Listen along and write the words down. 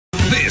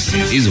This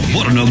is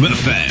Varnam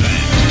FM.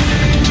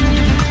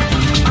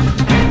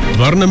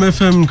 வர்ணம்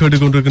FM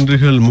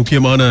கேட்டுக்கொண்டிருக்கின்றீர்கள்.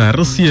 முக்கியமான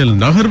அரசியல்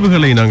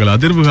நகர்வுகளை நாங்கள்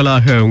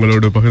அதிர்வுகளாக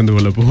உங்களோடு பகிர்ந்து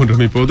கொள்ள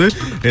போகின்றோம் இப்போது.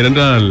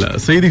 ஏனென்றால்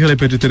செய்திகளை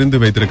பற்றி தெரிந்து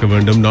வைத்திருக்க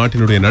வேண்டும்.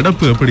 நாட்டினுடைய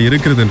நடப்பு எப்படி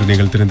இருக்கிறது என்று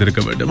நீங்கள்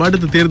தெரிந்திருக்க வேண்டும்.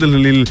 அடுத்த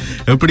தேர்தல்களில்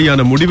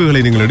எப்படியான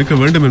முடிவுகளை நீங்கள் எடுக்க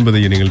வேண்டும்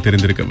என்பதையும் நீங்கள்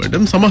தெரிந்திருக்க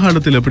வேண்டும்.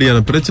 சமகாலத்தில்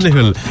எப்படியான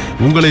பிரச்சனைகள்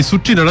உங்களை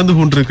சுற்றி நடந்து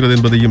கொண்டிருக்கிறது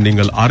என்பதையும்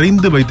நீங்கள்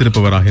அறிந்து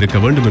வைத்திருப்பவராக இருக்க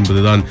வேண்டும்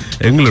என்பதுதான்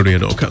எங்களுடைய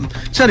நோக்கம்.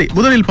 சரி,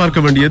 முதலில்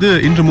பார்க்க வேண்டியது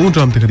இன்று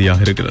 3ஆம்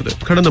தேதியாக இருக்கிறது.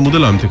 கடந்த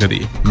 1ஆம்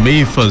தேதி மே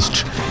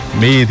 1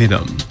 மே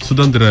தினம்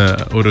சுதந்திர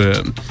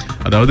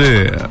அதாவது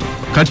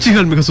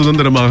கட்சிகள் மிக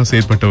சுதந்திரமாக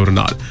செயற்பட்ட ஒரு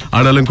நாள்.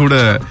 ஆனாலும் கூட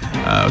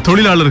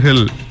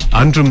தொழிலாளர்கள்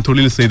அன்றும்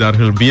தொழில்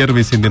செய்தார்கள்,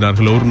 வியர்வை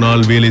சிந்தினார்கள். ஒரு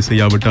நாள் வேலை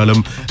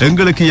செய்யாவிட்டாலும்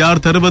எங்களுக்கு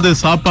யார் தருவது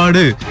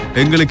சாப்பாடு,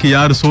 எங்களுக்கு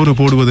யார் சோறு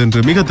போடுவது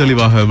என்று மிக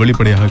தெளிவாக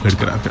வெளிப்படையாக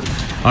கேட்கிறார்கள்.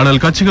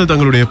 ஆனால் கட்சிகள்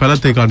தங்களுடைய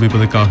பலத்தை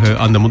காண்பிப்பதற்காக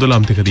அந்த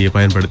 1ஆம் தேதியை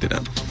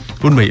பயன்படுத்தின.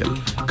 உண்மையில்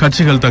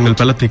கட்சிகள் தங்கள்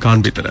பலத்தை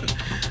காண்பித்தனர்.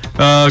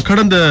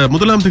 கடந்த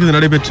 1ஆம் தேதி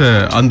நடைபெற்ற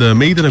அந்த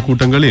மெய்தின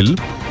கூட்டங்களில்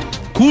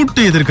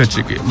கூட்டு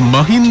எதிர்கட்சிக்கு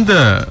மஹிந்த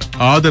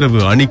ஆதரவு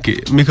அணிக்கு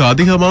மிக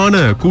அதிகமான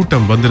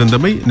கூட்டம்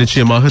வந்திருந்தமை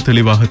நிச்சயமாக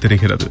தெளிவாக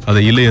தெரிகிறது.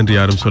 அதை இல்லை என்று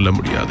யாரும் சொல்ல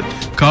முடியாது.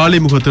 காலி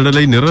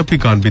முகத்திடலை நிரப்பி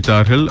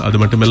காண்பித்தார்கள். அது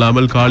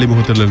மட்டுமில்லாமல் காலி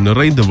முகத்திடல்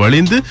நிறைந்து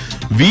வழிந்து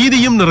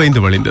வீதியும்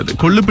நிறைந்து வழிந்தது.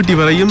 கொள்ளுப்பட்டி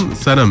வரையும்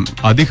சனம்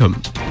அதிகம்,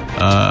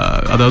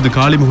 அதாவது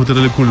காலி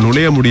முகத்திடலுக்குள்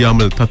நுழைய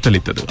முடியாமல்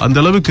தத்தளித்தது. அந்த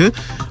அளவுக்கு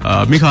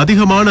மிக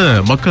அதிகமான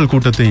மக்கள்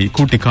கூட்டத்தை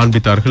கூட்டி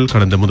காண்பித்தார்கள்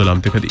கடந்த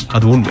 1ஆம் தேதி.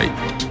 அது உண்மை.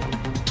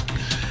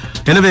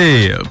 எனவே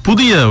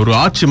புதிய ஒரு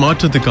ஆட்சி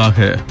மாற்றத்துக்காக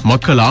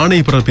மக்கள் ஆணை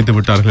பிறப்பித்து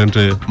விட்டார்கள்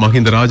என்று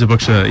மஹிந்த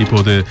ராஜபக்ஷ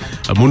இப்போது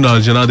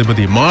முன்னாள்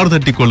ஜனாதிபதி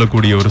மார்தட்டி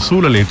கொள்ளக்கூடிய ஒரு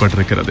சூழல்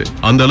ஏற்பட்டிருக்கிறது.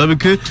 அந்த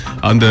அளவுக்கு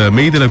அந்த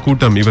மெய்தின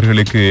கூட்டம்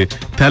இவர்களுக்கு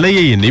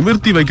தலையை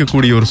நிமிர்த்தி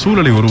வைக்கக்கூடிய ஒரு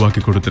சூழலை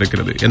உருவாக்கி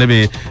கொடுத்திருக்கிறது. எனவே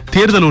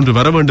தேர்தல் ஒன்று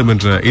வர வேண்டும்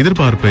என்ற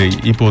எதிர்பார்ப்பை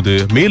இப்போது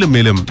மேலும்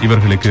மேலும்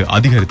இவர்களுக்கு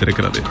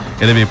அதிகரித்திருக்கிறது.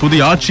 எனவே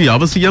புதிய ஆட்சி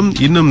அவசியம்.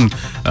 இன்னும்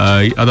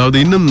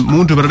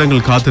 3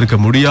 வருடங்கள் காத்திருக்க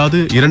முடியாது.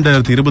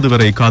 2020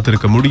 வரை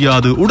காத்திருக்க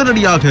முடியாது.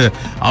 உடனடியாக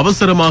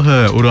அவசரமாக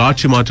ஒரு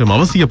ஆட்சி மாற்றம்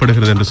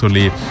அவசியப்படுகிறது என்று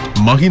சொல்லி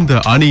மஹிந்த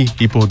அணி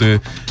இப்போது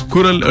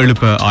குரல்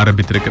எழுப்ப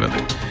ஆரம்பித்திருக்கிறது.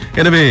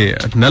 எனவே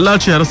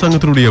நல்லாட்சி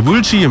அரசாங்கத்தினுடைய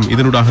வீழ்ச்சியும்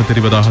இதனூடாக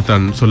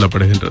தெரிவதாகத்தான்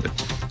சொல்லப்படுகின்றது.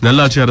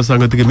 நல்லாட்சி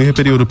அரசாங்கத்துக்கு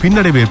மிகப்பெரிய ஒரு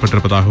பின்னடைவு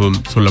ஏற்பட்டிருப்பதாகவும்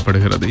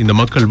சொல்லப்படுகிறது. இந்த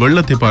மக்கள்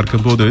வெள்ளத்தை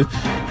பார்க்கும் போது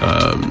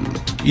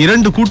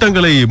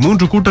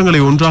 3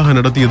 கூட்டங்களை ஒன்றாக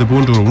நடத்தியது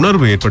போன்ற ஒரு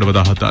உணர்வு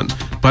ஏற்படுவதாகத்தான்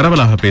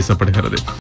பரவலாக பேசப்படுகிறது.